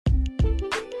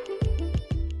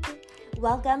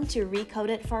Welcome to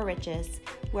Recoded for Riches,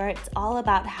 where it's all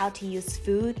about how to use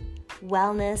food,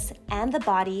 wellness, and the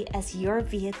body as your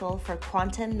vehicle for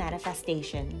quantum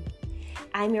manifestation.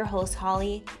 I'm your host,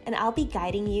 Holly, and I'll be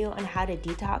guiding you on how to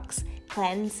detox,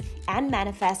 cleanse, and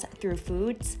manifest through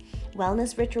foods,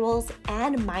 wellness rituals,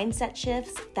 and mindset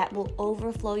shifts that will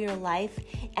overflow your life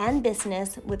and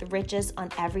business with riches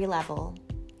on every level.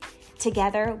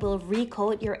 Together, we'll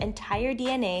recode your entire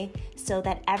DNA so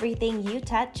that everything you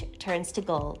touch turns to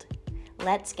gold.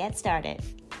 Let's get started.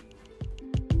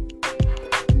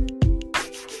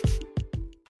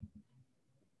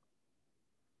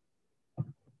 All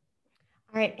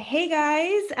right. Hey,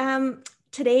 guys.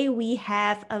 Today we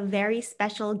have a very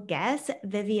special guest,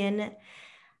 Vivian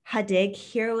Hadig,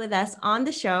 here with us on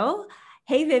the show.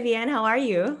 Hey, Vivian, how are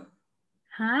you?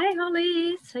 Hi,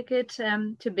 Holly. So good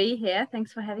to be here.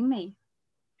 Thanks for having me.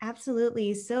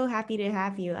 Absolutely. So happy to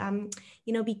have you.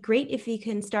 Be great if you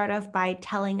can start off by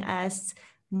telling us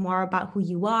more about who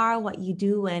you are, what you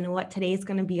do, and what today is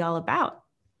going to be all about.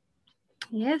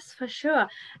 Yes, for sure.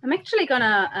 I'm actually going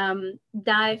to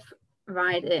dive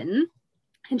right in.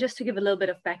 And just to give a little bit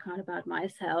of background about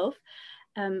myself,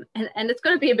 and it's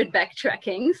going to be a bit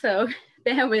backtracking, so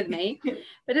bear with me.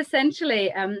 But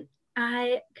essentially,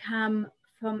 I come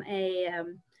from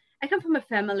a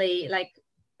family, like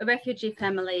a refugee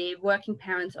family, working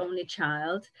parents, only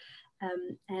child,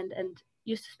 and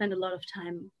used to spend a lot of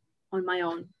time on my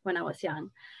own when I was young,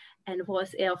 and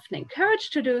was often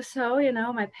encouraged to do so.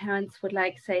 My parents would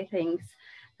say things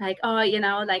like, oh,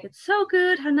 it's so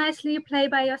good how nicely you play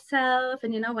by yourself.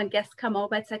 And, when guests come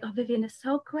over, it's like, oh, Vivian is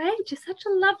so great. She's such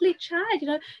a lovely child.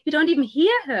 You don't even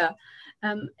hear her.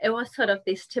 It was sort of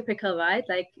this typical, right?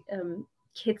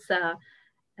 Kids are,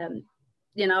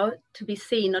 to be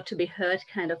seen, not to be heard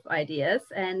kind of ideas.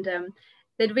 And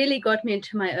that really got me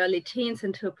into my early teens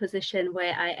into a position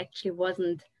where I actually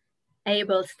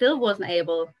still wasn't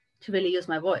able to really use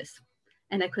my voice.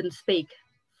 And I couldn't speak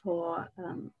for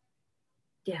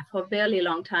a fairly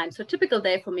long time. So typical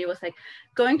day for me was like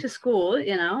going to school,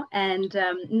 and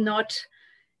not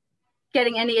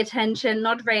getting any attention,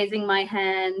 not raising my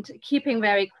hand, keeping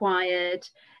very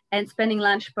quiet, and spending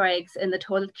lunch breaks in the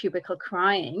toilet cubicle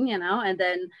crying, and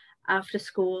then after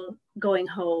school going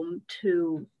home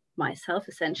to myself,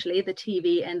 essentially, the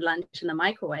TV and lunch in the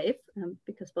microwave,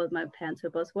 because both my parents were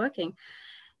both working.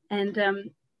 And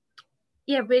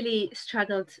really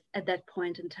struggled at that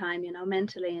point in time,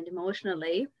 mentally and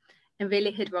emotionally, and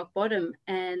really hit rock bottom,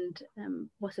 and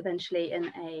was eventually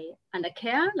under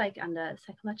care, under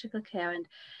psychological care, and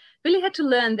really had to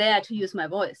learn there to use my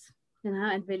voice,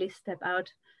 and really step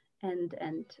out and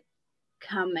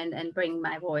come and bring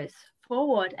my voice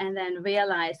forward, and then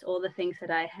realize all the things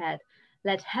that I had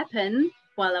let happen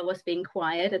while I was being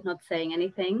quiet and not saying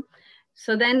anything.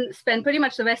 So then spend pretty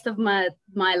much the rest of my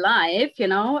life,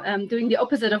 doing the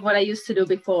opposite of what I used to do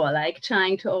before, like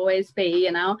trying to always be,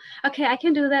 okay, I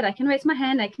can do that. I can raise my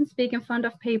hand. I can speak in front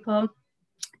of people.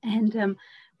 And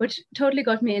which totally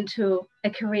got me into a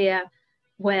career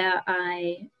where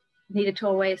I needed to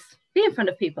always be in front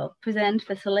of people, present,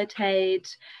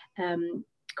 facilitate,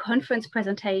 conference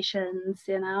presentations,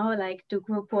 do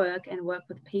group work and work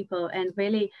with people, and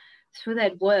really through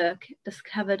that work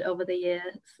discovered over the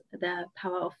years the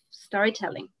power of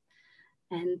storytelling,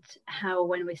 and how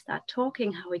when we start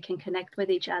talking, how we can connect with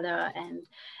each other, and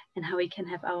how we can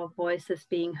have our voices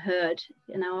being heard,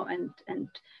 and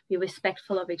be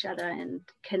respectful of each other and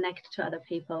connect to other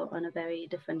people on a very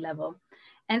different level.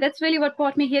 And that's really what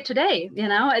brought me here today.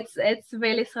 It's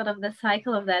really sort of the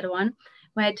cycle of that one,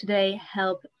 where I today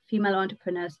help female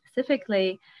entrepreneurs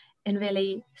specifically and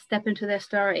really step into their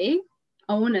story,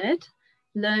 own it,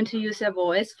 learn to use their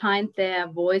voice, find their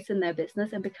voice in their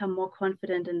business, and become more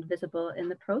confident and visible in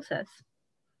the process.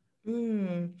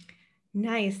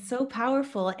 Nice. So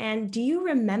powerful. And do you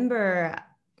remember,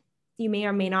 you may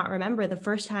or may not remember, the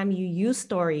first time you used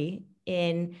story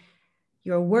in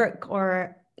your work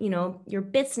or, your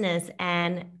business,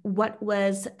 and what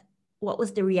was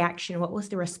the reaction? What was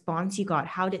the response you got?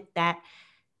 How did that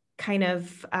kind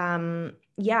of,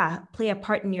 play a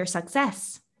part in your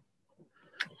success?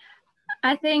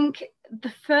 I think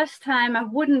the first time I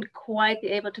wouldn't quite be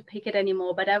able to pick it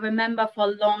anymore, but I remember for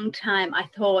a long time I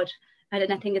thought,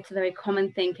 and I think it's a very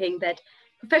common thinking, that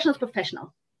professional is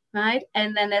professional, right?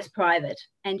 And then there's private,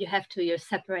 and you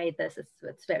separate this.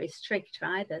 It's very strict,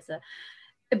 right? There's a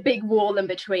big wall in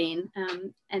between,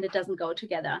 and it doesn't go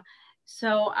together.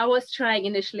 So I was trying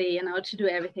initially, to do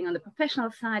everything on the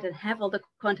professional side and have all the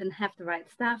content, have the right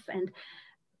stuff. And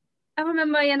I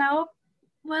remember,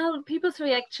 people's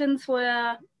reactions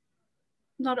were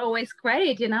not always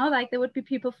great, you know, like there would be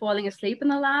people falling asleep in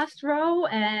the last row,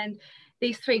 and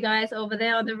these three guys over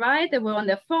there on the right, they were on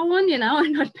their phone, you know,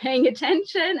 and not paying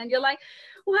attention. And you're like,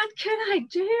 what can I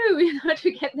do, you know,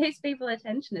 to get these people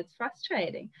attention? It's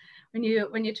frustrating when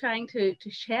you're trying to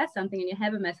share something and you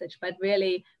have a message, but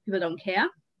really people don't care,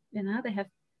 you know, they have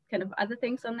kind of other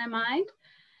things on their mind.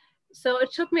 So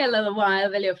it took me a little while,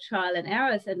 really, of trial and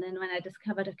errors. And then when I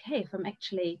discovered, okay, if I'm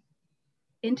actually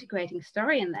integrating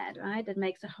story in that, right, it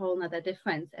makes a whole nother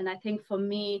difference. And I think for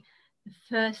me, the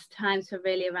first times were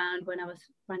really around when I was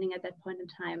running at that point in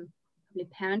time, probably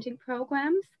parenting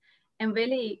programs, and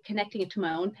really connecting it to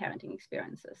my own parenting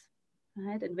experiences,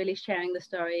 right? And really sharing the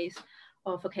stories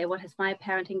of, okay, what has my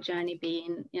parenting journey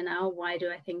been? You know, why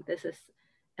do I think this is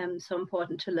so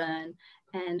important to learn?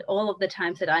 And all of the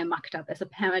times that I mucked up as a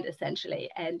parent, essentially.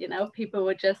 And, you know, people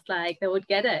were just like, they would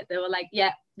get it. They were like,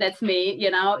 yeah, that's me,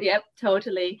 you know, yep,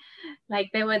 totally. Like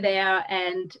they were there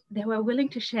and they were willing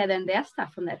to share then their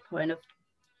stuff from that point of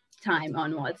time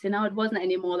onwards. You know, it wasn't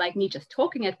anymore like me just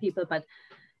talking at people, but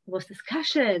it was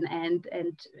discussion and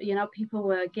you know, people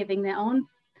were giving their own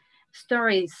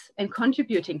stories and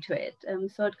contributing to it.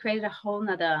 So it created a whole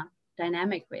nother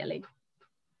dynamic, really.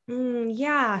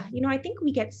 Yeah, you know, I think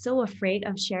we get so afraid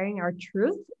of sharing our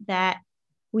truth that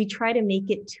we try to make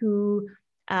it too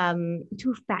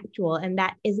factual, and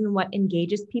that isn't what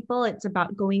engages people. It's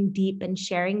about going deep and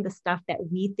sharing the stuff that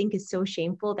we think is so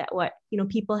shameful that what, you know,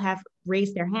 people have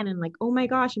raised their hand and like, oh my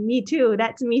gosh, me too,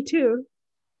 that's me too.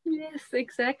 Yes,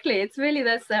 exactly. It's really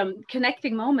this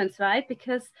connecting moments, right?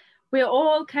 Because we're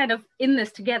all kind of in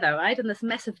this together, right? In this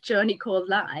massive journey called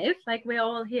life. Like we're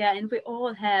all here and we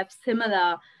all have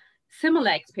similar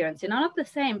experience, you know, not the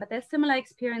same, but there's similar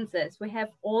experiences. We have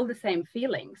all the same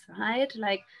feelings, right?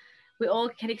 Like we all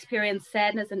can experience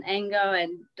sadness and anger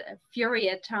and fury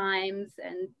at times.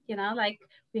 And, you know, like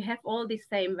we have all these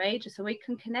same rages. So we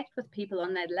can connect with people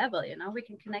on that level, you know, we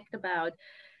can connect about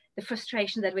the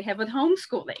frustration that we have with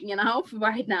homeschooling, you know,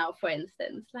 right now, for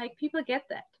instance, like people get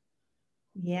that.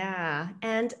 Yeah.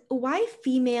 And why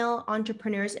female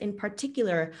entrepreneurs in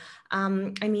particular? I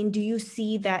mean, do you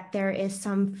see that there is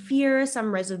some fear,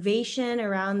 some reservation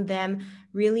around them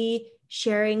really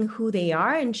sharing who they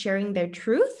are and sharing their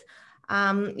truth?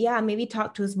 Yeah, maybe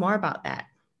talk to us more about that.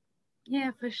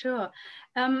 Yeah, for sure.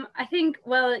 I think,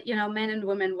 well, you know, men and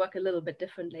women work a little bit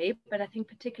differently, but I think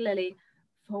particularly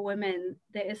for women,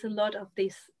 there is a lot of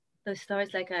those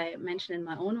stories, like I mentioned in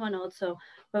my own one also,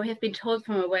 where we have been told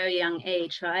from a very young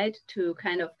age, right, to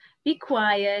kind of be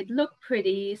quiet, look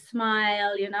pretty,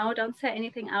 smile, you know, don't say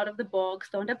anything out of the box,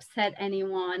 don't upset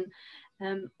anyone.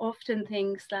 Often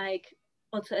things like,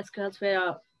 also as girls,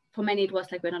 for many it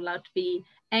was like we're not allowed to be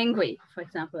angry, for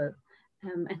example,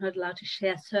 and not allowed to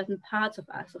share certain parts of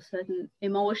us or certain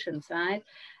emotions, right?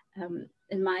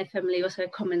 In my family, it was very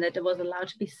common that it was allowed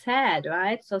to be sad,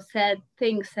 right? So sad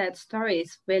things, sad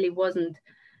stories really wasn't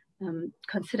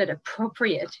considered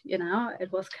appropriate, you know.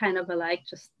 It was kind of a like,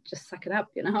 just suck it up,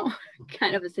 you know,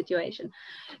 kind of a situation.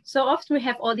 So often we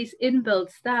have all these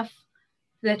inbuilt stuff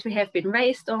that we have been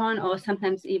raised on, or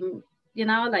sometimes even, you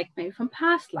know, like maybe from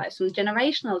past lives, from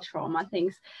generational trauma,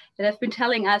 things that have been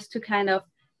telling us to kind of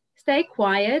stay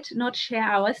quiet, not share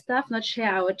our stuff, not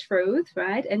share our truth,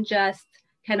 right? And just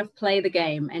kind of play the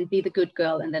game and be the good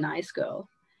girl and the nice girl.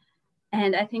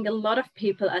 And I think a lot of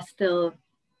people are still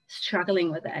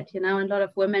struggling with that, you know, and a lot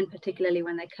of women, particularly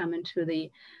when they come into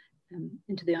the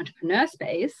entrepreneur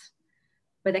space,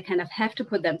 where they kind of have to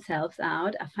put themselves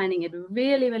out, are finding it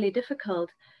really, really difficult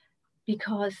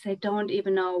because they don't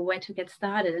even know where to get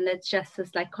started. And it's just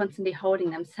this like constantly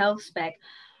holding themselves back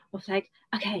of like,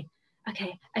 okay,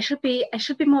 I should be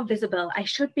more visible. I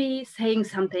should be saying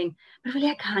something, but really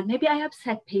I can't. Maybe I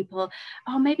upset people,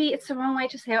 or maybe it's the wrong way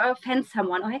to say, or offend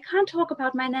someone, or I can't talk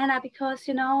about my nana because,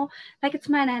 you know, like it's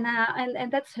my nana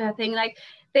and that's her thing. Like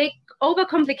they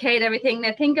overcomplicate everything.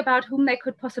 They think about whom they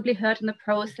could possibly hurt in the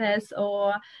process,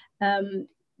 or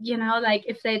you know, like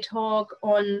if they talk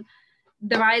on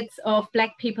the rights of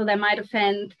Black people that might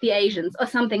offend the Asians or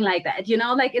something like that, you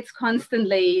know, like it's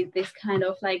constantly this kind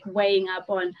of like weighing up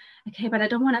on, okay, but I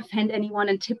don't want to offend anyone,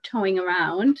 and tiptoeing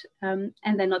around and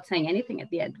then not saying anything at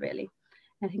the end, really.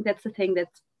 I think that's the thing that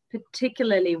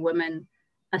particularly women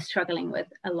are struggling with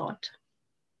a lot.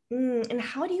 And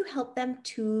how do you help them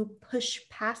to push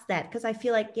past that? Because I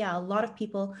feel like, yeah, a lot of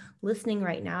people listening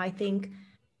right now, I think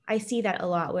I see that a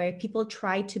lot where people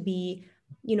try to be,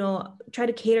 you know, try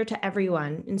to cater to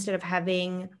everyone instead of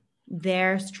having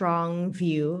their strong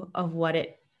view of what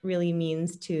it really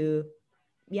means to,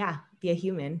 yeah, be a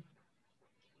human.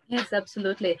 Yes,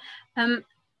 absolutely.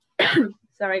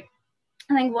 Sorry.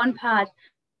 I think one part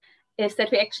is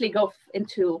that we actually go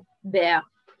into their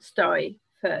story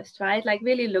first, right? Like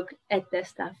really look at their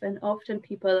stuff. And often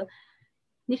people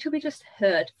need to be just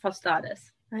heard for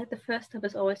starters, right? The first step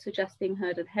is always to just being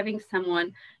heard and having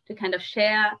someone to kind of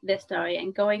share their story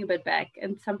and going a bit back.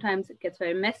 And sometimes it gets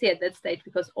very messy at that stage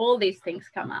because all these things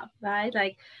come up, right?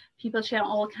 Like people share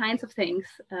all kinds of things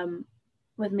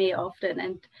with me often,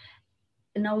 and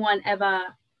no one ever,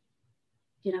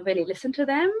 really listened to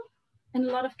them in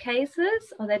a lot of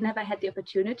cases, or they never had the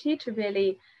opportunity to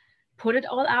really put it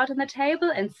all out on the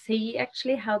table and see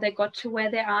actually how they got to where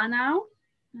they are now.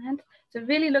 And so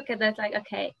really look at that, like,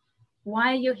 okay,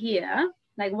 why are you here?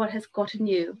 Like, what has gotten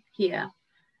you here?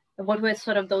 What were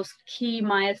sort of those key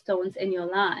milestones in your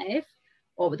life,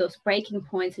 or those breaking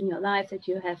points in your life that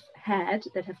you have had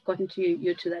that have gotten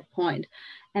you to that point?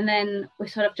 And then we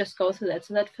sort of just go through that.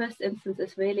 So that first instance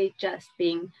is really just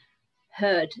being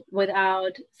heard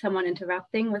without someone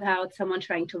interrupting, without someone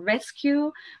trying to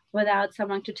rescue, without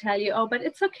someone to tell you, oh, but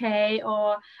it's okay,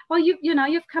 or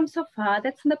you've come so far,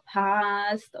 that's in the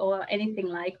past, or anything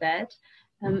like that.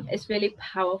 It's really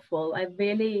powerful. I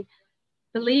really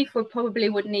believe we probably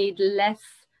would need less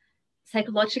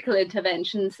psychological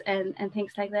interventions and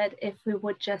things like that if we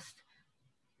would just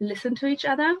listen to each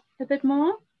other a bit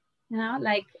more.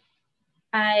 Like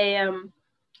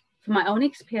from my own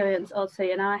experience also,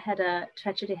 I had a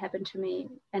tragedy happen to me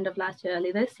end of last year,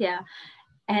 early this year.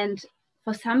 And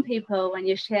for some people, when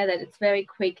you share that, it's very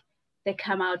quick. They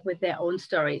come out with their own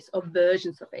stories or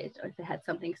versions of it, or if they had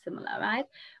something similar, right?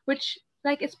 Which,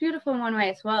 like, it's beautiful in one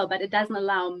way as well, but it doesn't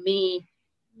allow me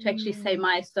to actually say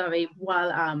my story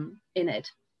while I'm in it,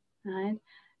 right?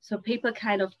 So people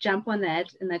kind of jump on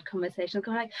that in that conversation,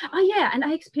 go like, oh yeah, and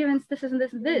I experienced this and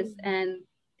this and this. And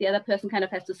the other person kind of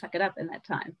has to suck it up in that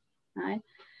time, right?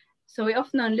 So we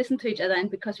often don't listen to each other, and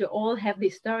because we all have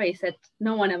these stories that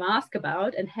no one ever asked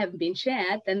about and haven't been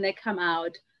shared, then they come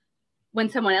out when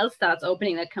someone else starts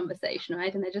opening that conversation,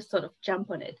 right? And they just sort of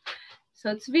jump on it. So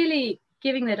it's really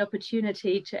giving that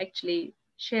opportunity to actually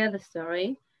share the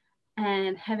story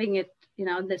and having it,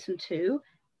 listened to,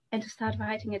 and to start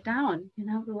writing it down.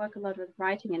 We work a lot with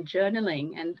writing and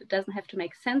journaling, and it doesn't have to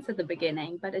make sense at the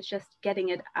beginning, but it's just getting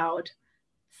it out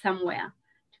somewhere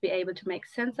to be able to make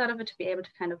sense out of it, to be able to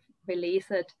kind of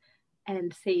release it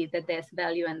and see that there's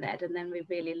value in that. And then we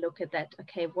really look at that,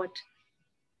 okay,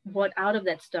 what out of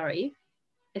that story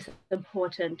is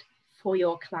important for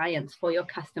your clients, for your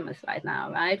customers right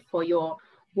now, right? For your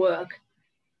work,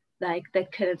 like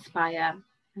that can inspire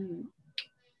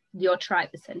your tribe,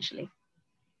 essentially.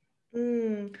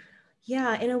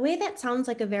 Yeah, in a way that sounds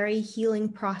like a very healing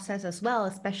process as well,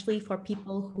 especially for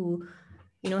people who,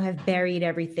 have buried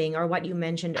everything, or what you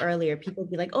mentioned earlier. People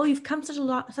be like, oh, you've come such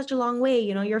a long way,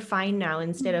 you're fine now,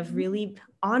 instead of really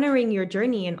honoring your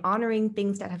journey and honoring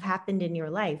things that have happened in your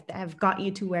life that have got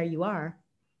you to where you are.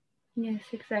 Yes,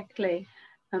 exactly.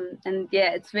 And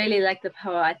yeah, it's really like the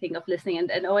power, I think, of listening,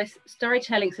 and always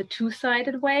storytelling is a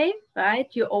two-sided way, right?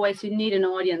 You need an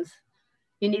audience.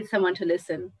 You need someone to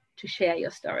listen, to share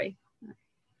your story.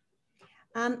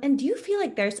 And do you feel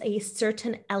like there's a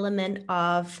certain element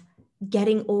of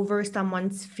getting over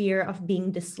someone's fear of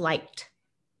being disliked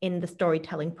in the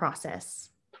storytelling process?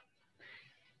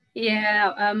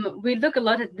 Yeah, we look a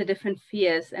lot at the different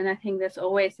fears, and I think there's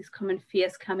always these common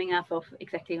fears coming up of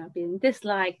exactly being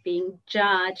disliked, being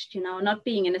judged, not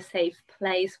being in a safe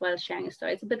place while sharing a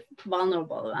story. It's a bit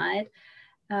vulnerable, right?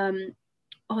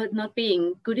 Or not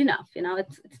being good enough,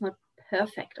 it's not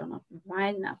perfect or not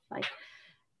right enough.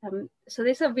 So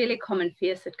these are really common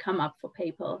fears that come up for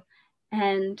people,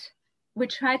 and we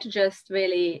try to just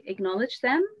really acknowledge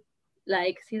them,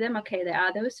 like see them, okay, there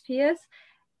are those fears,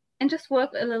 and just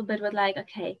work a little bit with like,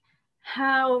 okay,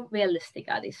 how realistic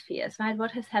are these fears, right?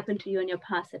 What has happened to you in your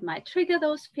past that might trigger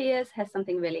those fears? Has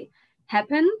something really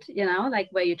happened, like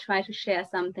where you try to share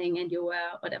something and you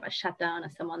were whatever shut down, or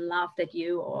someone laughed at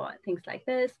you, or things like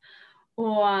this?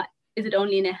 Or is it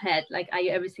only in your head? Like, are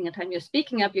you every single time you're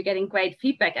speaking up, you're getting great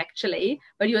feedback actually,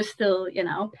 but you're still,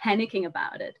 panicking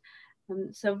about it?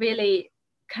 So really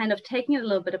kind of taking it a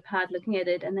little bit apart, looking at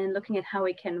it, and then looking at how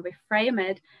we can reframe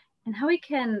it and how we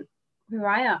can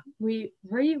rewire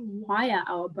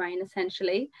our brain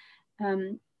essentially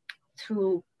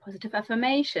through positive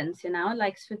affirmations,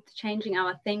 like changing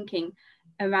our thinking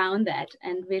around that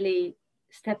and really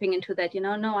stepping into that,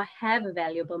 no, I have a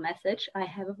valuable message, I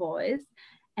have a voice,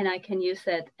 and I can use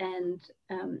it. And,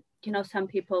 some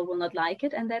people will not like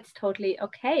it, and that's totally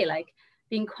okay. Like,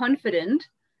 being confident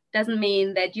doesn't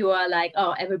mean that you are like,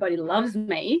 oh, everybody loves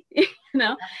me.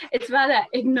 It's rather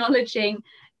acknowledging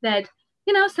that,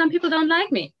 some people don't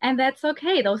like me, and that's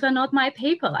okay. Those are not my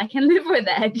people. I can live with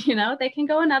that. They can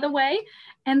go another way.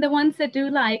 And the ones that do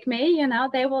like me,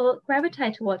 they will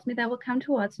gravitate towards me. They will come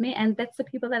towards me. And that's the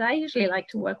people that I usually like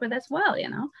to work with as well.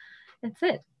 That's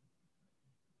it.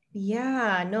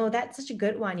 Yeah, no, that's such a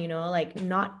good one. Like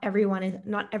not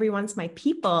everyone's my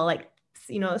people. Like,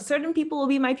 certain people will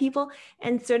be my people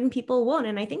and certain people won't.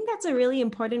 And I think that's a really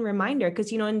important reminder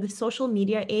because, in the social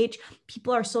media age,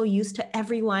 people are so used to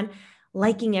everyone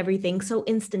liking everything so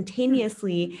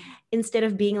instantaneously instead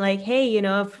of being like, hey,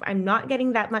 if I'm not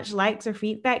getting that much likes or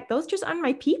feedback, those just aren't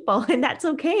my people and that's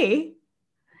okay.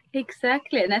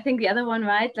 Exactly. And I think the other one,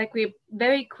 right? Like we're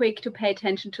very quick to pay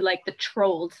attention to like the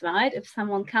trolls, right? If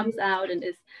someone comes out and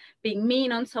is being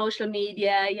mean on social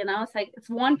media, it's like it's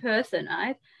one person,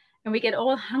 right? And we get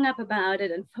all hung up about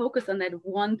it and focus on that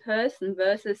one person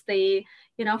versus the,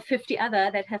 50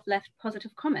 other that have left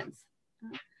positive comments.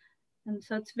 And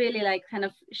so it's really like kind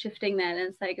of shifting that. And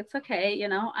it's like, it's okay,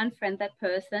 unfriend that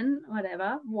person,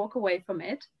 whatever, walk away from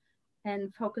it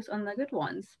and focus on the good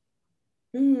ones.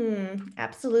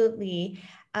 Absolutely.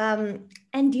 And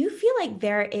do you feel like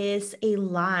there is a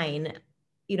line,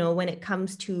 when it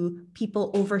comes to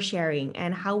people oversharing,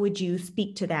 and how would you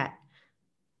speak to that?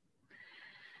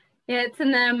 Yeah, it's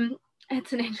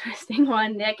an interesting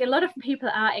one. Like a lot of people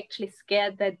are actually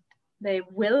scared that they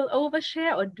will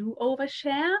overshare or do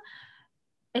overshare.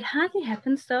 It hardly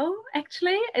happens though,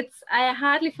 actually. I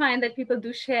hardly find that people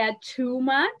do share too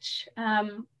much,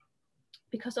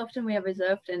 because often we are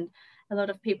reserved, and a lot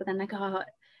of people then like, oh,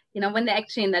 when they're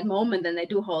actually in that moment, then they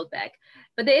do hold back.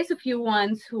 But there is a few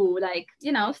ones who like,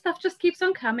 stuff just keeps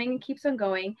on coming, keeps on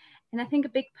going. And I think a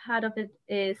big part of it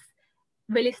is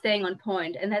really staying on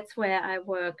point. And that's where I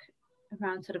work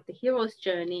around sort of the hero's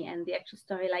journey and the actual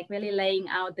story, like really laying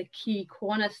out the key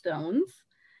cornerstones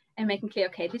and making clear,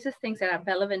 okay, these are things that are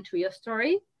relevant to your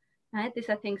story, right? These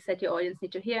are things that your audience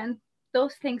need to hear. And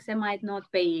those things, they might not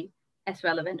be as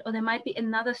relevant, or there might be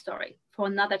another story for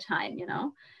another time,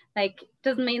 like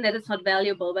doesn't mean that it's not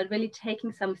valuable, but really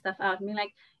taking some stuff out and being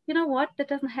like, you know what, that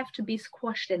doesn't have to be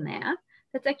squashed in there.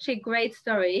 That's actually a great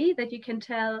story that you can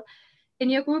tell in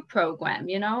your group program,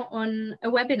 on a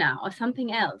webinar or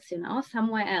something else,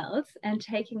 somewhere else, and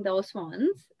taking those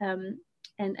ones and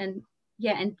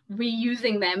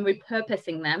reusing them,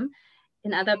 repurposing them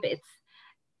in other bits.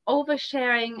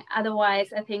 Oversharing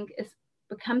otherwise, I think,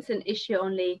 becomes an issue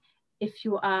only if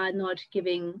you are not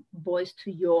giving voice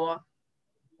to your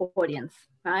audience,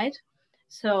 right?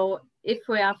 So if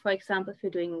we are, for example, if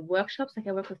you're doing workshops, like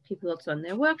I work with people also on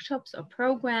their workshops or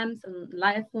programs and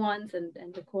live ones and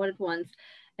recorded ones,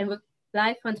 and with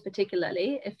live ones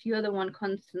particularly, if you're the one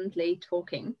constantly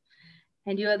talking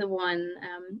and you're the one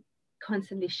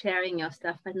constantly sharing your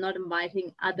stuff but not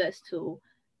inviting others to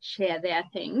share their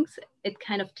things, it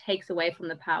kind of takes away from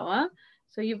the power.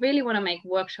 So you really want to make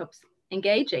workshops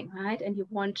engaging, right? And you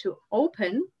want to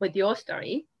open with your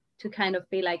story to kind of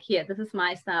be like, here, this is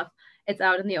my stuff. It's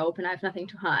out in the open. I have nothing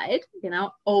to hide,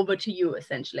 over to you,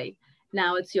 essentially.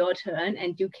 Now it's your turn,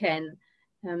 and you can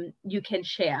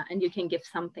share and you can give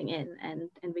something in, and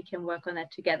we can work on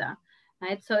that together,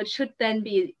 right? So it should then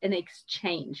be an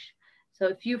exchange. So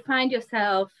if you find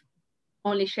yourself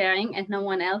only sharing and no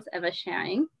one else ever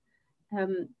sharing,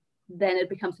 then it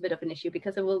becomes a bit of an issue,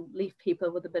 because it will leave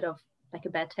people with a bit of like a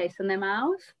bad taste in their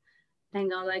mouth and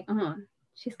go like, oh,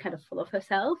 she's kind of full of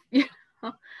herself.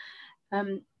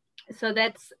 So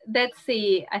that's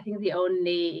I think the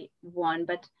only one.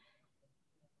 But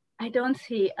I don't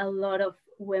see a lot of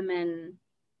women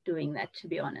doing that, to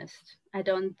be honest. I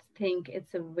don't think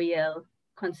it's a real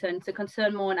concern. It's a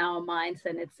concern more in our minds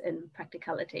than it's in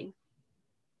practicality.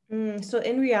 So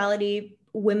in reality,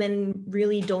 women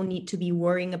really don't need to be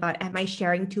worrying about, am I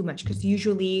sharing too much? Because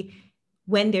usually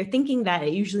when they're thinking that,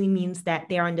 it usually means that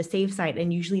they're on the safe side,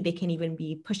 and usually they can even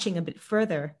be pushing a bit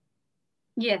further.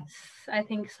 Yes, I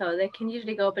think so. They can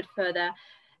usually go a bit further.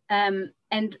 And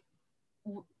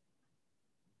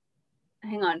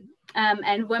hang on.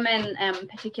 And women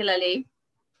particularly,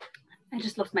 I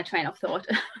just lost my train of thought.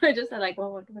 I just said like,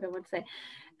 well, what I want to say.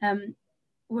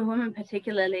 With women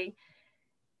particularly,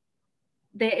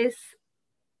 there is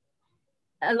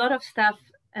a lot of stuff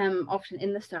often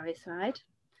in the stories, right?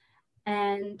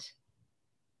 And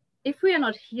if we are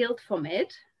not healed from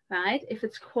it, right, if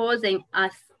it's causing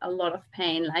us a lot of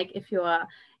pain, like if you are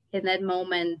in that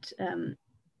moment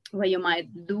where you might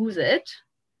lose it,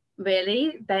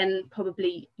 really, then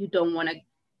probably you don't want to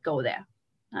go there,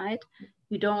 right?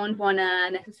 You don't want to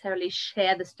necessarily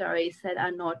share the stories that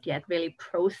are not yet really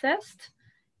processed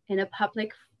in a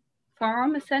public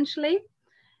forum, essentially,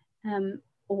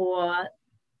 or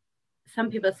some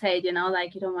people say, you know,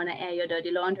 like, you don't want to air your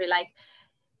dirty laundry. Like,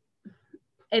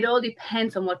 it all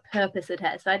depends on what purpose it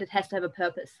has, right? It has to have a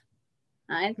purpose,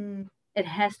 right? It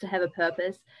has to have a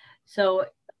purpose. So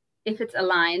if it's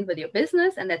aligned with your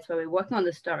business, and that's where we're working on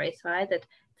the stories, right? That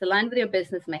it's aligned with your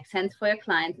business, makes sense for your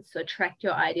clients, it's to attract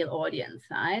your ideal audience,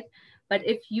 right? But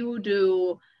if you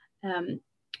do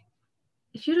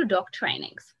dog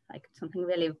trainings, like something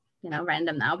really, you know,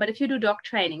 random now, but if you do dog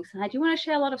trainings, right, you want to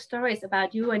share a lot of stories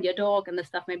about you and your dog and the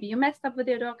stuff maybe you messed up with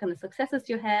your dog and the successes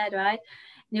you had, right?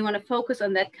 And you want to focus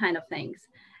on that kind of things.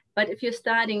 But if you're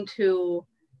starting to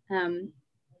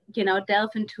you know,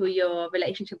 delve into your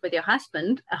relationship with your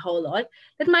husband a whole lot,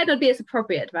 that might not be as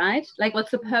appropriate, right? Like,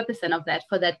 what's the purpose then of that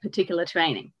for that particular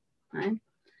training, right?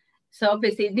 So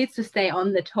obviously it needs to stay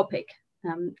on the topic.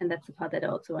 And that's the part that I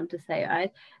also want to say,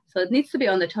 right? So it needs to be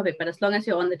on the topic, but as long as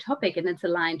you're on the topic and it's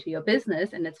aligned to your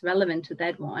business and it's relevant to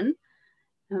that one,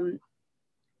 and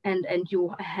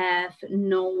you have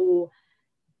no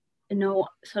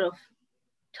sort of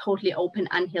totally open,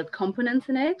 unhealed components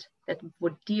in it that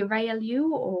would derail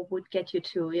you or would get you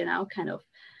to, you know, kind of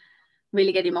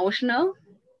really get emotional,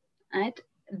 right?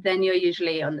 Then you're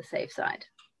usually on the safe side.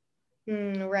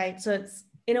 Right. So it's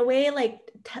in a way like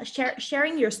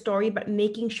sharing your story, but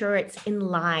making sure it's in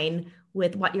line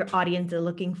with what your audience is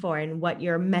looking for and what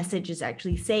your message is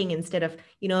actually saying, instead of,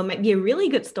 you know, it might be a really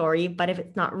good story, but if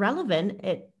it's not relevant,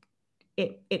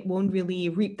 it won't really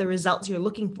reap the results you're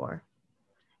looking for.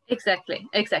 Exactly.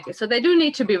 So they do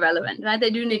need to be relevant, right? They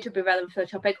do need to be relevant for the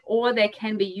topic, or they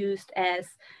can be used as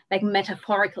like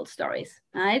metaphorical stories,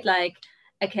 right? Like,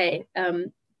 okay,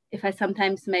 if I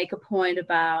sometimes make a point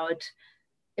about,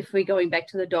 if we're going back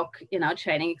to the dog, you know,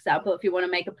 training example, if you want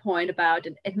to make a point about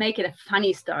it, make it a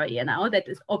funny story, you know, that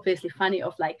is obviously funny,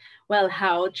 of like, well,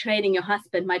 how training your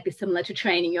husband might be similar to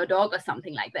training your dog or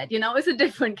something like that, you know, it's a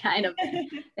different kind of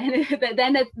thing.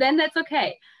 then that's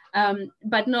okay.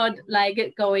 But not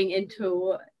like going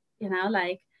into, you know,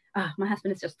 like, oh, my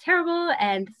husband is just terrible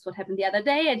and this is what happened the other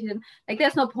day, and he didn't, like,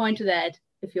 there's no point to that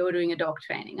if you're doing a dog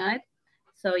training, right?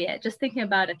 So yeah, just thinking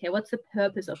about, okay, what's the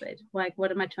purpose of it? Like,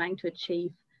 what am I trying to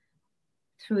achieve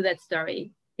through that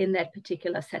story in that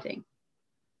particular setting?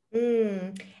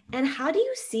 And how do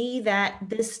you see that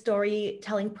this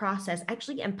storytelling process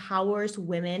actually empowers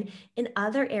women in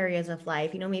other areas of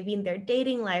life, you know, maybe in their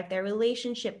dating life, their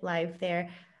relationship life, their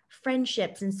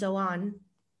friendships, and so on?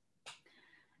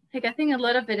 Like, I think a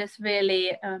lot of it is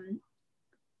really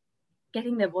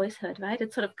getting their voice heard, right?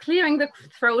 It's sort of clearing the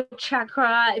throat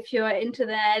chakra, if you're into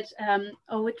that,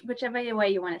 or whichever way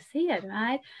you want to see it,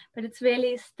 right? But it's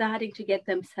really starting to get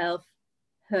themselves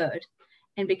heard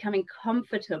and becoming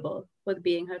comfortable with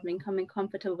being heard, becoming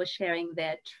comfortable with sharing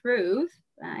their truth,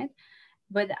 right?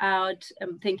 Without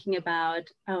thinking about,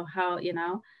 oh, how, you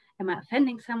know, am I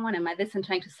offending someone? Am I this? And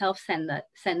trying to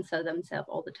self-censor themselves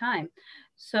all the time.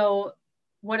 So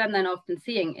what I'm then often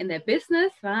seeing in their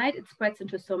business, right, it spreads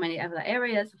into so many other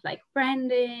areas of like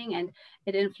branding, and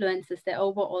it influences their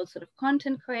overall sort of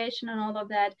content creation and all of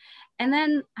that. And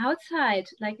then outside,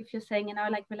 like if you're saying, you know,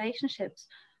 like relationships,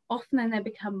 often then they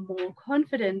become more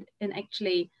confident in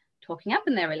actually talking up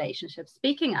in their relationships,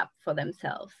 speaking up for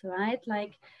themselves, right?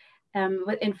 Like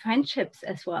in friendships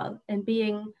as well, and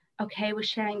being okay with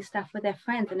sharing stuff with their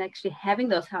friends and actually having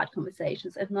those hard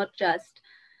conversations, and not just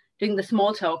doing the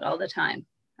small talk all the time,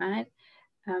 right?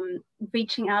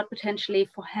 Reaching out potentially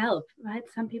for help, right?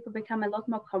 Some people become a lot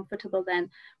more comfortable then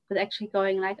with actually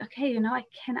going like, okay, you know, I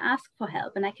can ask for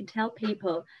help and I can tell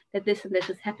people that this and this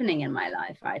is happening in my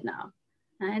life right now,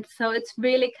 right? So it's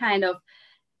really kind of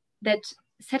that,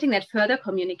 setting that further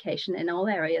communication in all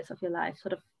areas of your life,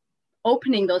 sort of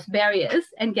opening those barriers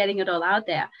and getting it all out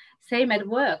there. Same at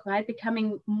work, right?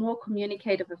 Becoming more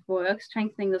communicative at work,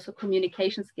 strengthening those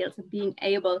communication skills and being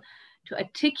able to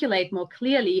articulate more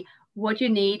clearly what you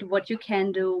need, what you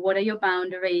can do, what are your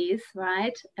boundaries,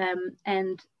 right?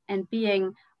 And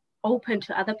being open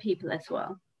to other people as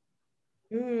well.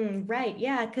 Right.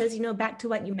 Yeah. Because, you know, back to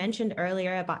what you mentioned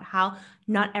earlier about how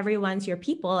not everyone's your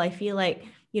people, I feel like,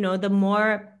 you know, the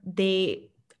more they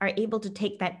are able to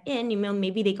take that in, you know,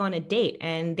 maybe they go on a date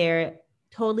and they're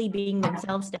totally being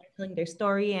themselves, telling their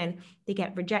story, and they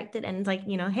get rejected. And it's like,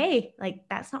 you know, hey, like,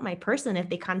 that's not my person if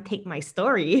they can't take my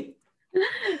story.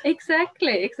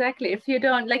 Exactly. If you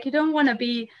don't, like, you don't want to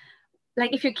be,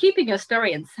 like, if you're keeping your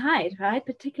story inside, right,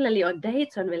 particularly on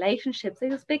dates, on relationships,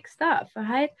 this big stuff,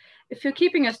 right? If you're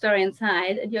keeping your story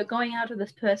inside and you're going out with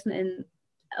this person in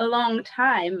a long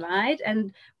time, right,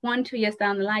 and 1-2 years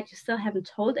down the line, you still haven't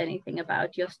told anything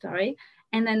about your story,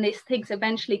 and then these things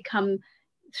eventually come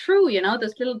through, you know,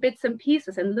 those little bits and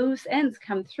pieces and loose ends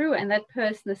come through, and that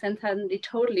person is then suddenly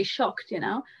totally shocked, you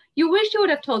know. You wish you would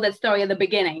have told that story at the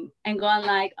beginning and gone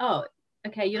like, oh,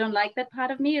 okay, you don't like that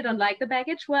part of me, you don't like the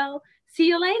baggage, well, see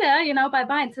you later, you know,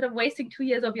 bye-bye, instead of wasting 2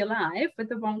 years of your life with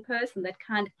the wrong person that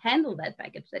can't handle that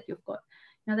baggage that you've got,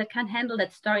 you know, that can't handle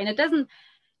that story. And it doesn't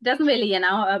really, you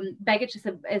know, baggage is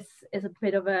a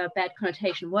bit of a bad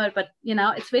connotation word, but, you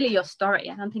know, it's really your story.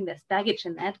 I don't think there's baggage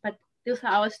in that, but those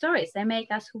are our stories. They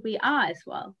make us who we are as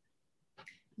well.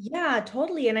 Yeah,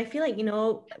 totally. And I feel like, you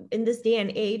know, in this day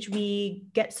and age, we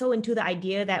get so into the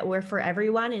idea that we're for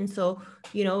everyone. And so,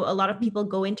 you know, a lot of people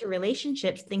go into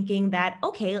relationships thinking that,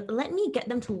 okay, let me get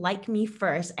them to like me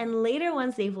first. And later,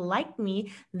 once they've liked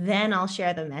me, then I'll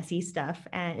share the messy stuff.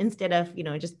 And instead of, you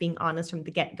know, just being honest from the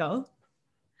get-go.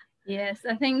 Yes,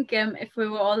 I think if we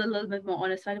were all a little bit more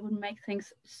honest, it would make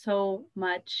things so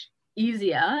much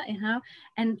easier, you know.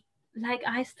 And like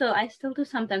I still do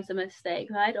sometimes a mistake,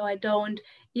 right? Or I don't,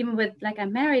 even with, like,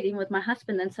 I'm married, even with my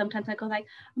husband, and sometimes I go like,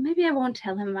 oh, maybe I won't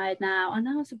tell him right now, or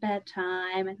now is a bad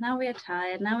time, and now we're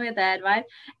tired, now we're that, right?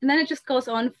 And then it just goes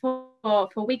on for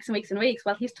weeks and weeks and weeks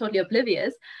while he's totally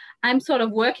oblivious. I'm sort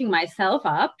of working myself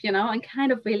up, you know, and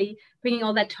kind of really bringing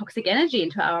all that toxic energy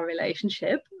into our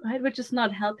relationship, right? Which is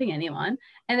not helping anyone.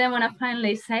 And then when I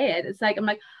finally say it, it's like, I'm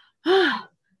like, oh,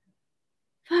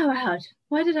 far out.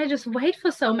 Why did I just wait for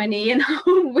so many, you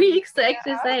know, weeks to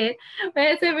actually say it?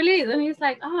 Where it's a release. And he's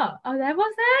like, oh, that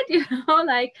was that, you know,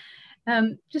 like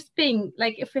just being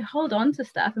like, if we hold on to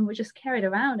stuff and we just carry it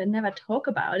around and never talk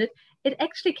about it, it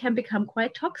actually can become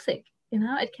quite toxic, you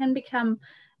know, it can become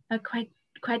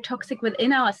quite toxic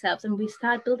within ourselves. And we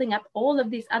start building up all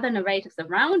of these other narratives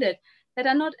around it that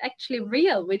are not actually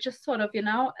real. We're just sort of, you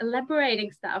know,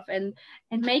 elaborating stuff and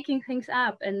making things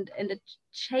up, and it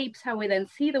shapes how we then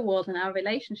see the world and our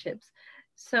relationships.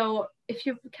 So if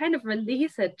you kind of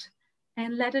release it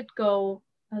and let it go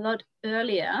a lot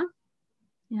earlier,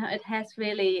 you know, it has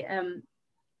really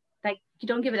like, you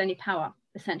don't give it any power,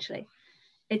 essentially.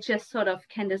 It just sort of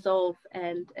can dissolve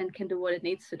and can do what it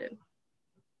needs to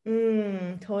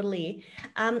do. Totally.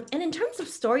 And in terms of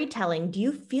storytelling, do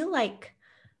you feel like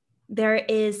there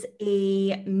is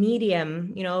a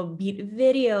medium, you know, be it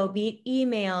video, be it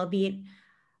email, be it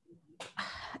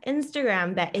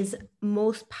Instagram, that is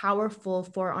most powerful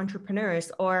for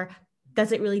entrepreneurs, or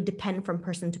does it really depend from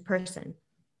person to person?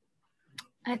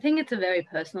 I think it's a very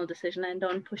personal decision. I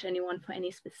don't push anyone for any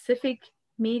specific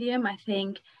medium. I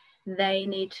think they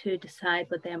need to decide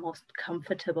what they're most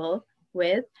comfortable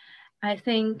with. I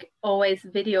think always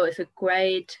video is a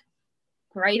great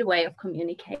way of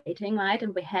communicating, right?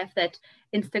 And we have that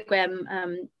Instagram,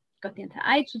 got the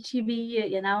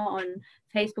IGTV, you know, on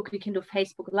Facebook, you can do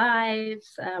Facebook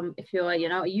Lives. If you're, you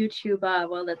know, a YouTuber,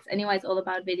 well, that's anyways all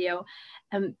about video.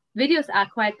 Videos are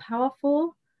quite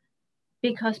powerful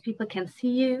because people can see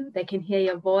you, they can hear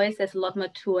your voice. There's a lot more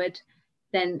to it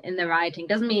than in the writing.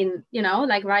 Doesn't mean, you know,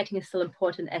 like, writing is still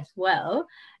important as well,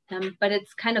 but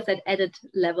it's kind of that added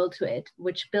level to it,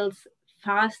 which builds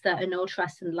faster a no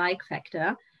trust and like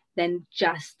factor than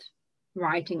just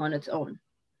writing on its own,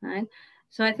 right?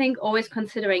 So I think always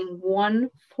considering one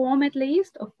form at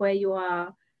least of where you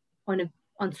are on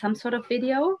some sort of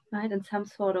video, right, and some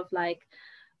sort of like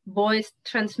voice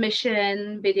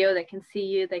transmission video. They can see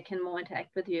you, they can more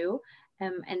interact with you,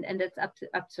 and it's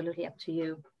absolutely up to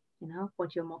you, you know,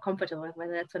 what you're more comfortable with,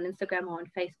 whether that's on Instagram or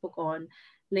on Facebook or on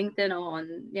LinkedIn or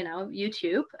on, you know,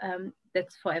 YouTube.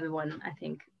 That's for everyone, I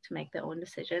think, to make their own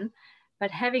decision.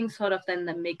 But having sort of then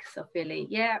the mix of really,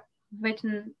 yeah,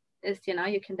 written is, you know,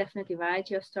 you can definitely write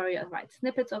your story or write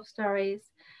snippets of stories,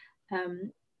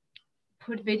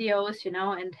 put videos, you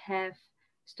know, and have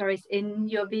stories in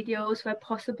your videos where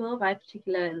possible, right?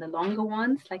 Particularly in the longer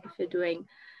ones, like if you're doing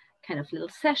kind of little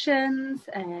sessions,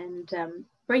 and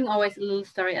bring always a little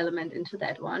story element into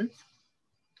that one.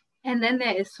 And then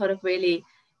there is sort of really,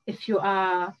 if you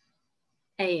are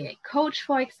a coach,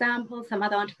 for example, some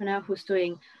other entrepreneur who's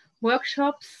doing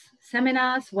workshops,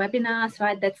 seminars, webinars,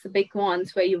 right? That's the big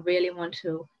ones where you really want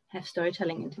to have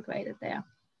storytelling integrated there.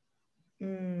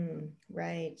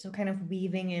 Right. So kind of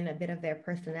weaving in a bit of their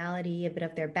personality, a bit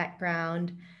of their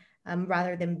background,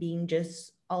 rather than being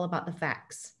just all about the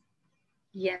facts.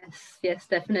 Yes,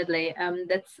 definitely.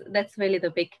 That's really the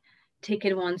big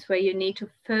ticket ones where you need to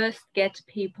first get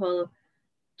people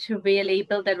to really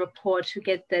build that rapport, to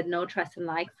get that no trust and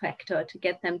like factor, to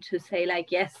get them to say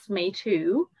like, yes, me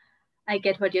too, I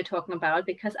get what you're talking about,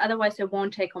 because otherwise they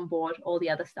won't take on board all the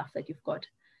other stuff that you've got.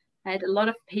 Right? A lot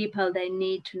of people, they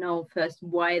need to know first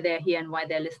why they're here and why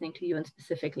they're listening to you, and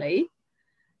specifically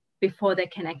before they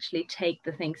can actually take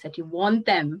the things that you want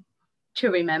them to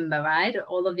remember, right?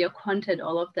 All of your content,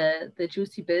 all of the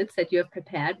juicy bits that you have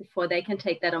prepared. Before they can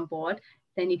take that on board,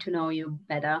 they need to know you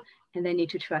better, and they need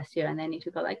to trust you, and they need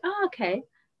to go like, oh, okay,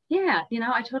 yeah,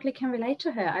 I totally can relate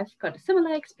to her. I've got a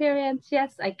similar experience.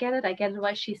 Yes, I get it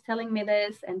why she's telling me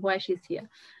this and why she's here.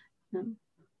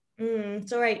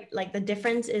 So right, like the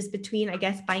difference is between, I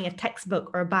guess, buying a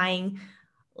textbook or buying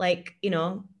like,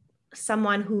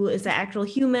 someone who is an actual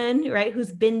human, right?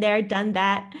 Who's been there, done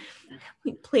that,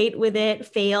 played with it,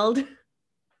 failed.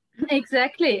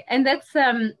 Exactly. And that's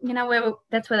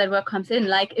that's where that work comes in.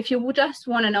 Like if you just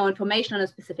want to know information on a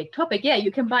specific topic, yeah,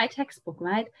 you can buy a textbook,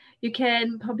 right? You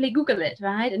can probably Google it,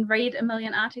 right? And read a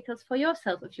million articles for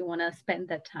yourself if you want to spend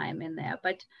that time in there.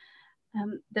 But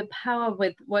the power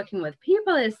with working with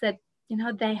people is that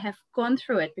they have gone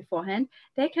through it beforehand.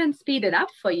 They can speed it up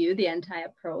for you, the entire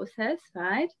process,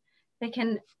 right? They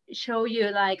can show you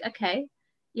like, okay,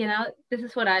 this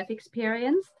is what I've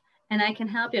experienced, and I can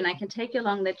help you, and I can take you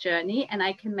along that journey, and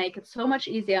I can make it so much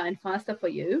easier and faster for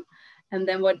you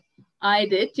than what I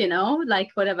did,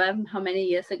 like whatever, how many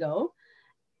years ago.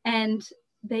 And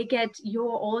they get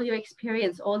all your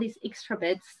experience, all these extra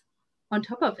bits on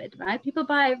top of it, right? People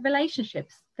buy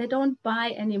relationships. They don't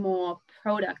buy any more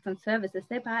products and services.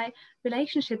 They buy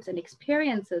relationships and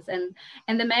experiences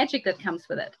and the magic that comes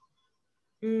with it.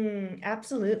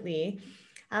 Absolutely.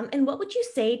 And what would you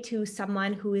say to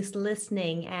someone who is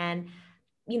listening and,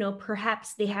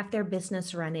 perhaps they have their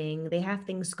business running, they have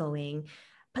things going,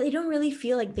 but they don't really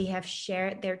feel like they have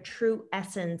shared their true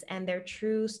essence and their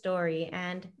true story,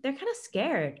 and they're kind of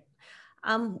scared.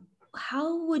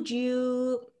 How would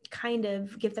you kind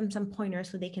of give them some pointers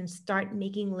so they can start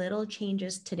making little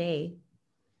changes today?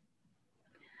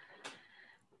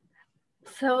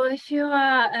 So if you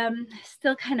are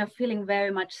still kind of feeling very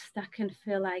much stuck and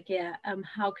feel like,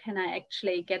 how can I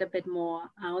actually get a bit more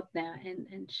out there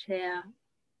and share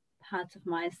parts of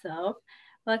myself?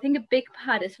 Well, I think a big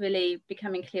part is really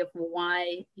becoming clear of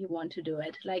why you want to do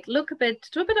it. Like do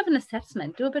a bit of an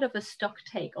assessment, do a bit of a stock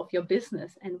take of your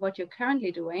business and what you're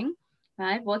currently doing,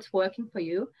 right? What's working for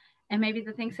you, and maybe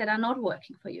the things that are not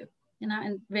working for you,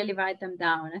 and really write them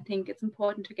down. I think it's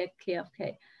important to get clear,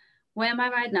 okay, where am I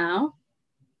right now?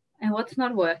 And what's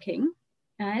not working,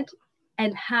 right?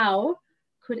 And how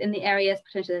could, in the areas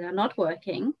potentially that are not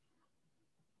working,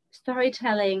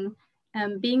 storytelling,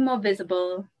 being more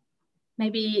visible,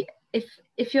 maybe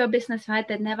if you're a business, right,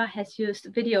 that never has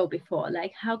used video before,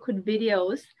 like how could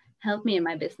videos help me in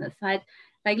my business, right?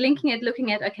 Like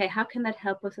looking at, okay, how can that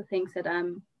help with the things that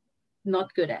I'm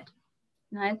not good at,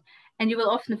 right? And you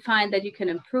will often find that you can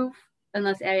improve in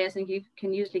those areas, and you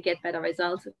can usually get better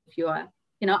results if you are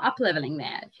up leveling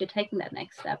there, if you're taking that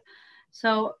next step.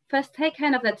 So first take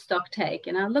kind of that stock take,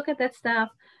 look at that stuff,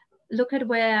 look at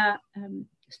where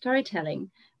storytelling,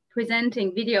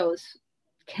 presenting videos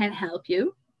can help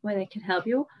you, where they can help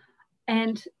you,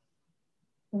 and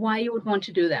why you would want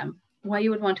to do them, why you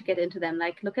would want to get into them.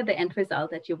 Like look at the end result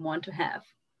that you want to have,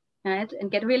 right? And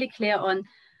get really clear on,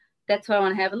 that's what I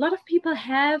want to have. A lot of people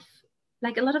have,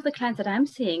 like a lot of the clients that I'm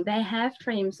seeing, they have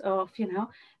dreams of,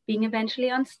 being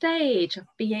eventually on stage, of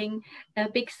being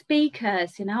big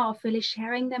speakers, of really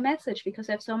sharing their message because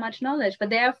they have so much knowledge,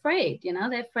 but they're afraid,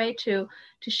 they're afraid to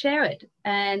share it.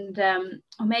 And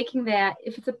or making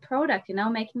if it's a product,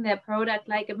 making their product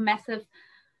like a massive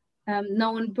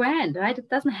known brand, right? It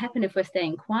doesn't happen if we're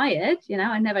staying quiet,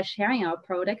 and never sharing our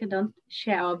product and don't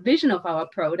share our vision of our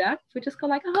product. We just go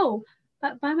like, oh,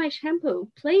 but buy my shampoo,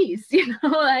 please,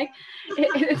 like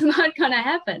it's not gonna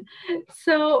happen.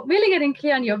 So really getting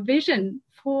clear on your vision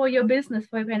for your business,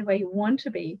 for where you want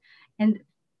to be, and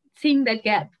seeing that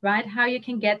gap, right? How you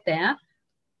can get there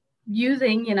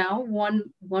using,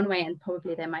 one way, and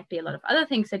probably there might be a lot of other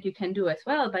things that you can do as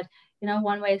well. But,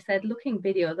 one way is that looking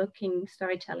video, looking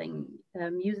storytelling,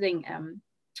 using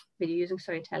video, using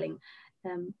storytelling,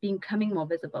 becoming more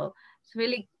visible. So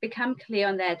really become clear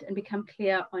on that, and become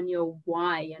clear on your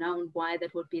why, and why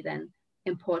that would be then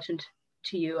important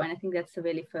to you. And I think that's the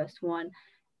really first one.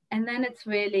 And then it's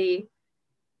really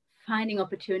finding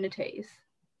opportunities.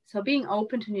 So being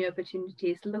open to new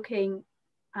opportunities, looking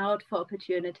out for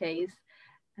opportunities.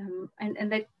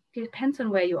 And that depends on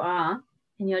where you are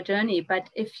in your journey. But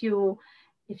if you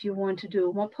want to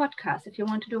do more podcasts, if you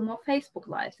want to do more Facebook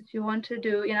Lives, if you want to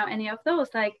do, any of those,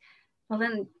 like, well,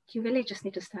 then you really just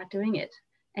need to start doing it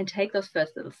and take those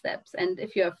first little steps. And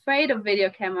if you're afraid of video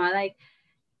camera, like,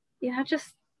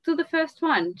 just do the first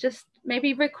one. Just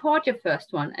maybe record your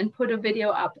first one and put a video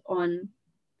up on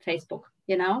Facebook,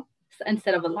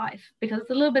 instead of a live, because it's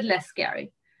a little bit less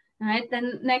scary. right?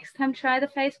 Then next time try the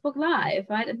Facebook Live,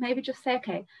 right? And maybe just say,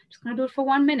 okay, I'm just going to do it for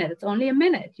 1 minute. It's only a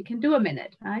minute. You can do a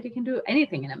minute, right? You can do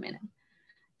anything in a minute.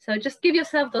 So just give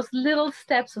yourself those little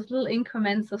steps, those little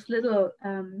increments, those little,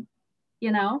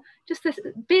 just this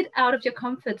bit out of your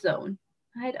comfort zone,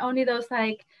 right? Only those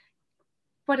like,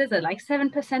 what is it, like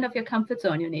 7% of your comfort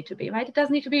zone you need to be, right? It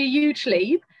doesn't need to be a huge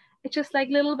leap. It's just like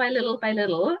little by little by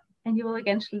little, and you will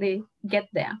eventually get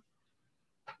there.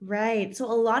 Right. So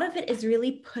a lot of it is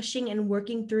really pushing and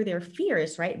working through their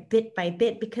fears, right? Bit by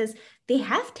bit, because they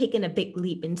have taken a big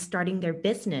leap in starting their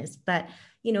business, but,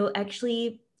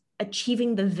 actually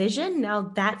achieving the vision,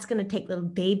 now that's going to take little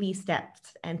baby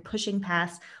steps and pushing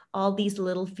past all these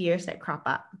little fears that crop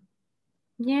up.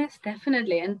 Yes,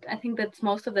 definitely. And I think that's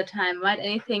most of the time, right?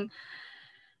 Anything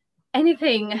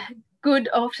good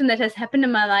often that has happened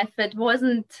in my life that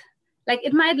wasn't like,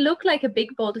 it might look like a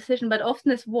big bold decision, but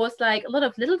often it was like a lot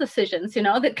of little decisions,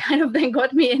 that kind of then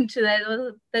got me into that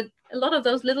a lot of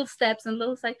those little steps and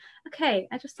little like, okay,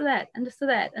 I just do that and just do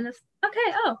that. And it's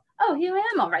okay. Oh, here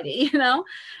I am already,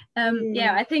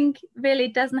 Yeah, I think really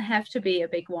it doesn't have to be a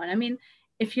big one. I mean,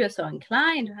 if you're so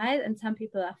inclined, right? And some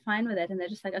people are fine with it and they're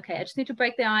just like, okay, I just need to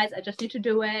break the ice. I just need to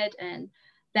do it. And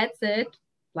that's it.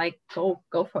 Like, go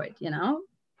for it,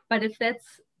 But if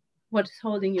that's what's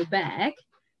holding you back,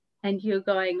 and you're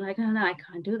going like, oh, no, I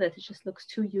can't do that, it just looks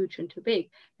too huge and too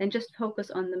big, then just focus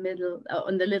on the middle,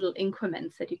 on the little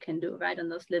increments that you can do, right? On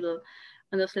those little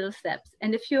steps.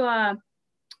 And if you are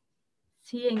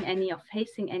seeing any or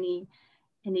facing any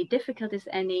difficulties,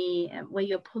 any where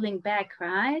you're pulling back,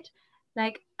 right?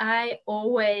 Like, I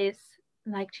always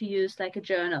like to use like a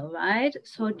journal, right?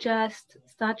 So just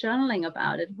start journaling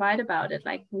about it, write about it,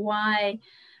 like why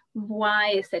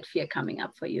is that fear coming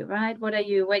up for you, right? What are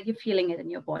you feeling it in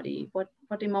your body? What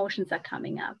emotions are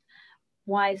coming up?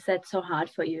 Why is that so hard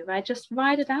for you, right? Just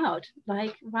write it out,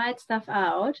 like write stuff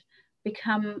out,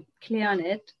 become clear on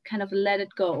it, kind of let it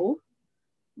go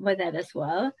with that as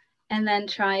well, and then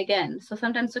try again. So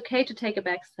sometimes it's okay to take a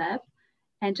back step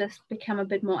and just become a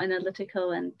bit more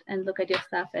analytical and look at your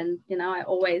stuff. And I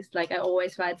always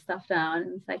write stuff down,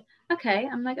 and it's like, okay,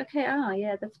 oh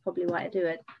yeah, that's probably why I do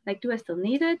it. Like, do I still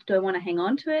need it? Do I want to hang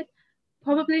on to it?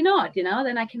 Probably not.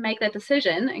 Then I can make that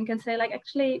decision and can say, like,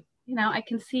 actually, I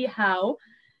can see how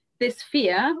this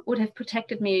fear would have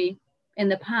protected me in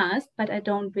the past, but I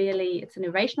don't really, it's an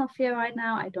irrational fear right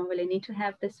now. I don't really need to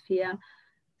have this fear.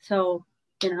 So,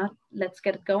 let's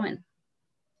get it going.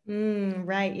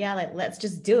 Right. Yeah. Like, let's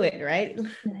just do it. Right.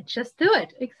 Let's just do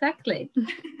it. Exactly.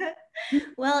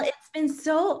 Well, it's been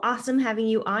so awesome having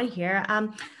you on here.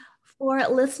 For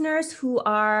listeners who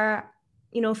are,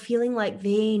 feeling like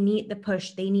they need the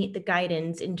push, they need the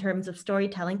guidance in terms of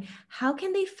storytelling, how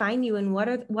can they find you, and what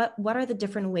are the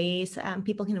different ways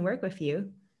people can work with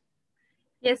you?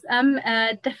 Yes, I'm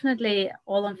definitely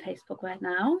all on Facebook right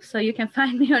now. So you can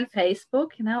find me on Facebook,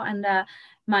 under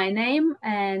my name.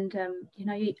 And,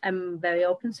 I'm very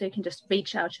open. So you can just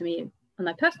reach out to me on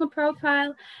my personal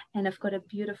profile. And I've got a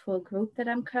beautiful group that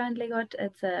I'm currently got.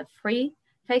 It's a free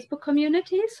Facebook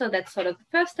community. So that's sort of the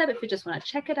first step if you just want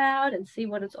to check it out and see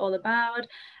what it's all about.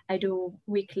 I do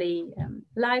weekly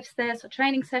lives there, so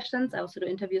training sessions. I also do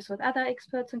interviews with other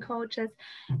experts and coaches.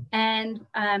 And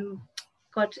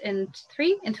got in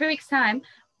 3 weeks time,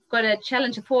 got a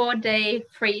challenge, a 4-day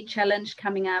free challenge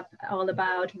coming up, all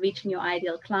about reaching your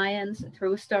ideal clients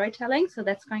through storytelling. So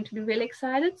that's going to be really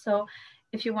excited. So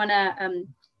if you want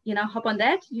to hop on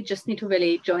that, you just need to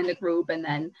really join the group, and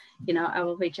then I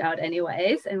will reach out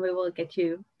anyways, and we will get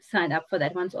you signed up for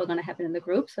that one. It's all going to happen in the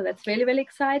group. So that's really, really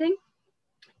exciting.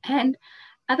 And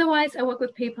otherwise, I work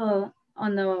with people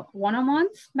on the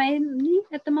one-on-ones mainly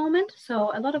at the moment.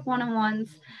 So a lot of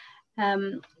one-on-ones.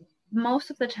 Most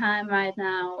of the time right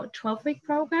now, 12-week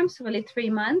programs, so really 3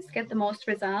 months, get the most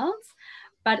results.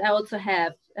 But I also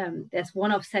have, there's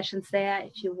one-off sessions there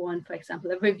if you want, for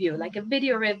example, a review, like a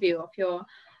video review of your,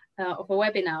 of a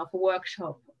webinar, of a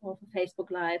workshop, of a Facebook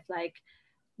Live, like,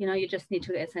 you just need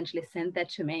to essentially send that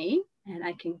to me and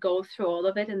I can go through all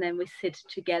of it. And then we sit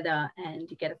together and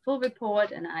you get a full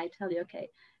report and I tell you, okay,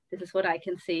 this is what I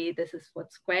can see. This is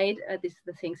what's great. These are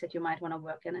the things that you might want to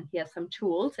work in. And here are some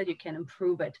tools that you can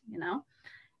improve it,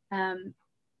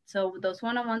 So those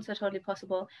one-on-ones are totally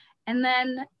possible. And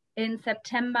then in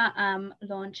September, I'm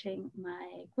launching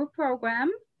my group program.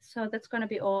 So that's going to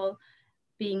be all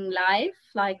being live,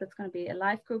 like that's going to be a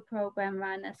live group program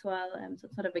run as well. So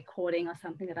it's not a recording or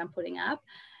something that I'm putting up,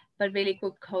 but really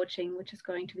group coaching, which is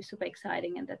going to be super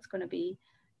exciting. And that's going to be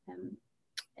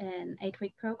an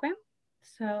 8-week program.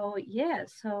 So yeah,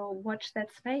 so watch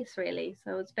that space really.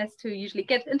 So it's best to usually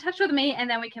get in touch with me, and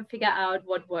then we can figure out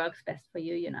what works best for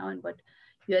you, and what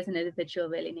you as an individual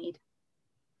really need.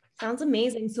 Sounds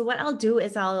amazing. So what I'll do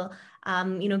is I'll,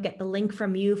 get the link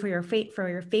from you for your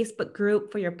Facebook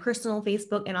group, for your personal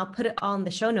Facebook, and I'll put it all in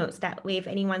the show notes. That way, if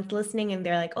anyone's listening and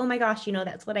they're like, oh my gosh,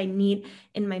 that's what I need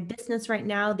in my business right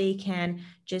now, they can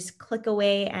just click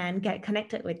away and get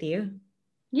connected with you.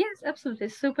 Yes, absolutely.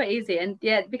 Super easy. And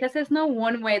yeah, because there's no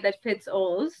one way that fits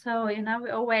all. So, I'm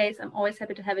always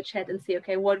happy to have a chat and see,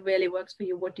 okay, what really works for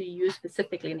you? What do you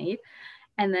specifically need?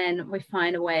 And then we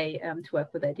find a way to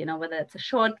work with it, whether it's a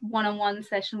short one-on-one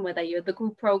session, whether the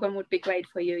group program would be great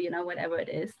for you, whatever it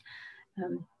is,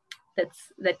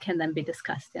 that can then be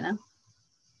discussed,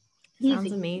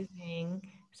 Sounds amazing.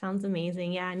 Sounds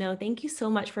amazing. Yeah, no, thank you so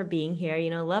much for being here.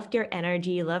 Loved your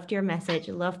energy, loved your message,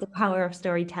 loved the power of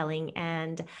storytelling.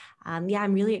 And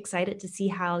I'm really excited to see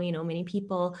how, many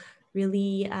people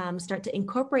really start to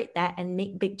incorporate that and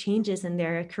make big changes in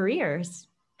their careers.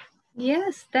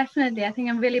 Yes, definitely. I think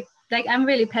I'm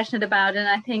really passionate about it. And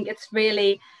I think it's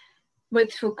really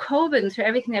through COVID and through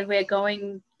everything that we're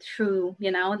going through,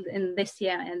 in this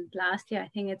year and last year, I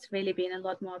think it's really been a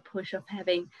lot more push of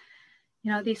having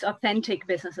these authentic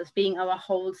businesses, being our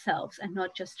whole selves and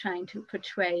not just trying to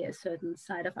portray a certain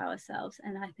side of ourselves.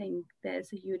 And I think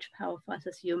there's a huge power for us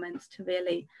as humans to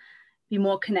really be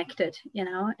more connected,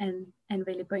 and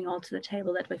really bring all to the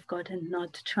table that we've got, and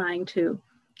not trying to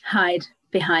hide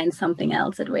behind something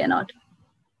else that we are not.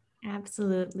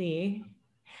 Absolutely.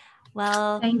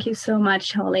 Well, thank you so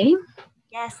much, Holly.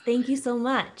 Yes, thank you so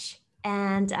much.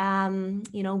 And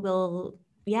we'll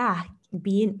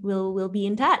be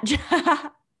in touch.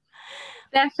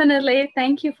 Definitely.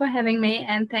 Thank you for having me,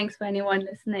 and thanks for anyone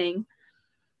listening.